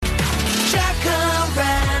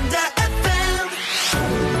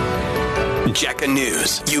Jacka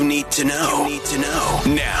News. You need to know.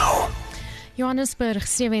 Now. Johannesburg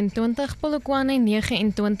 27, Polokwane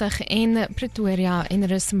 29 en Pretoria en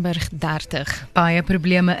Rustenburg 30. Baie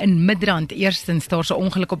probleme in Midrand. Eerstens daar 'n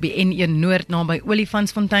ongeluk op die N1 Noord naby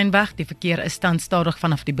Olifantsfonteinweg. Die verkeer is tans stadig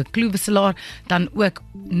vanaf die Bekloewisselaar. Dan ook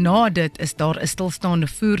na dit is daar 'n stilstaande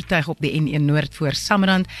voertuig op die N1 Noord voor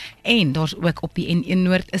Samrand en daar's ook op die N1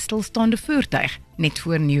 Noord 'n stilstaande voertuig net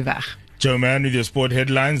voor Nieuwweg. Joe Man with your sport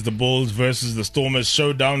headlines. The Bulls versus the Stormers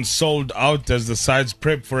showdown sold out as the sides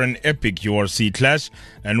prep for an epic URC clash,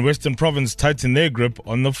 and Western Province tighten their grip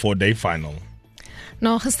on the 4-day final.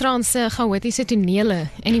 Na gisterand se chaotiese tonele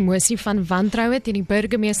en die mosie van wantroue teen die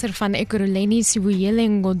burgemeester van Ekurhuleni, Sibuyele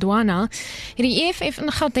Ngondwana, het die EFF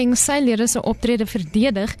in Gauteng sy lede se optrede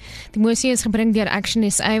verdedig. Die mosie is gebring deur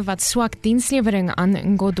Action SA wat swak dienslewering aan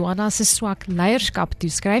Ngondwana se swak leierskap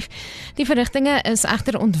toeskryf. Die verrigtinge is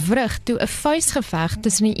egter ontwrig toe 'n vuisgeveg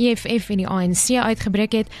tussen die EFF en die ANC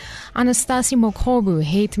uitgebreek het. Anastasie Mokgobu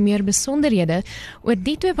het meer besonderhede oor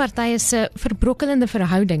die twee partye se verbrokkelende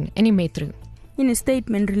verhouding in die metro. In a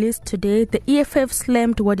statement released today, the EFF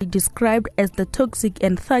slammed what it described as the toxic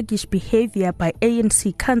and thuggish behavior by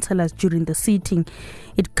ANC councillors during the sitting.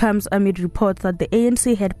 It comes amid reports that the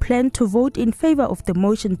ANC had planned to vote in favour of the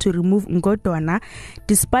motion to remove Ngondwana,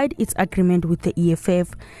 despite its agreement with the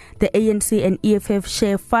EFF. The ANC and EFF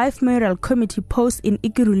share 5 mayoral committee posts in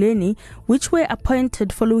Ekurhuleni, which were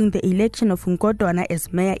appointed following the election of Ngondwana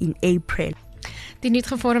as mayor in April. Die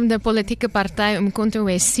nuutgevormde politieke party Umkhonto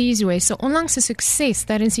weSizwe se onlangse sukses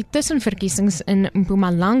tydens die tussenverkiesings in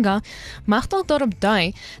Mpumalanga mag dalk daarop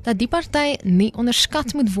dui dat die party nie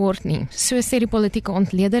onderskat moet word nie, so sê die politieke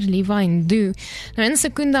ontleder Levi Ndu. Nou in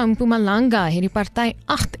Secunda Mpumalanga het die party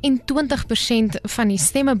 28% van die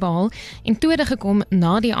stemme behaal en tweede gekom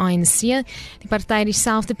na die ANC. Die party het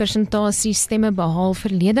dieselfde persentasie stemme behaal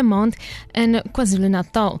verlede maand in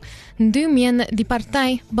KwaZulu-Natal. Ndu meen die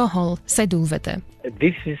party behaal sy doelwitte.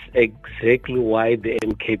 This is exactly why the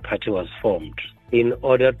MK party was formed, in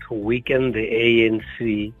order to weaken the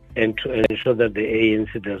ANC and to ensure that the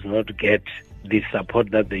ANC does not get the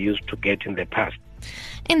support that they used to get in the past.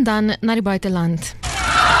 En dan na die buiteland.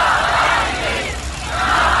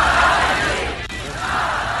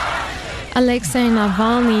 Alexei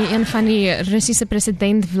Navalny, een van die Russiese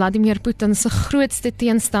president Vladimir Putin se grootste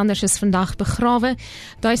teenstanders, is vandag begrawe.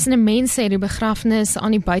 Duisende mense het die begrafnis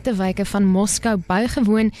aan die buitewyke van Moskou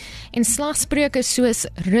bygewoon en slagspreuke soos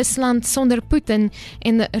Rusland sonder Putin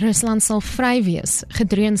en Rusland sal vry wees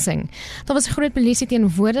gedreun sing. Daar was 'n groot polisie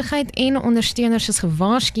teenwoordigheid en ondersteuners is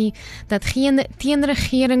gewaarsku dat geen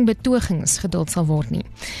teenregering betogings geduld sal word nie.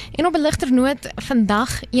 En op 'n ligter noot,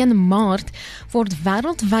 vandag 1 Maart word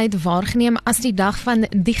wêreldwyd waargeneem as die dag van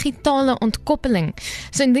digitale ontkoppeling.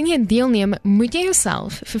 So indien jy deelneem, moet jy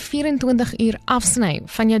jouself vir 24 uur afsny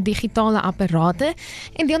van jou digitale apparate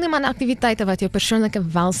en deelneem aan aktiwiteite wat jou persoonlike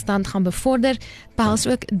welstand gaan bevorder, behels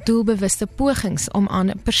ook doelbewuste pogings om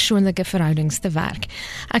aan persoonlike verhoudings te werk.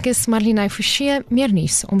 Ek is Marlene Forsie, meer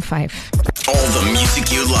nuus om 5. All the music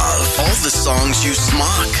you love, all the songs you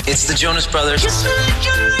smock. It's the Jonas Brothers. This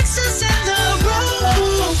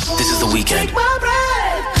is The Weeknd.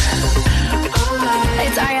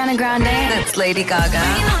 It's Ariana Grande. It's Lady Gaga.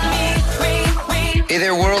 Hey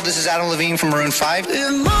there, world. This is Adam Levine from Maroon 5.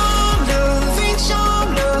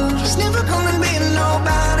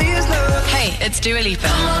 Hey, it's Dua Lipa.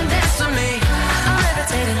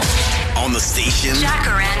 On the station,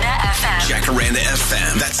 Jacaranda FM. Jacaranda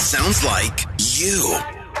FM. That sounds like you.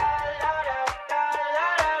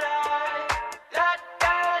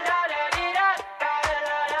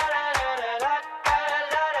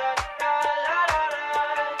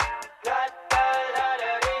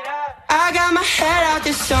 I got my head out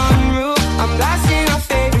the sunroof, I'm blasting our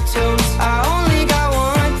favorite tunes. I only got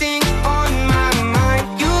one thing on my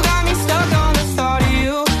mind. You got me stuck on the thought of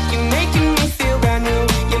you. You're making me feel brand new.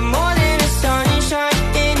 You're more than a sunshine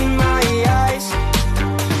in my eyes.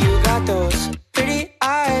 You got those pretty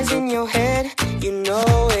eyes in your head, you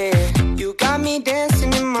know it. You got me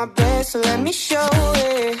dancing in my bed, so let me show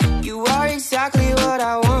it. You are exactly what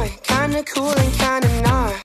I want, kinda cool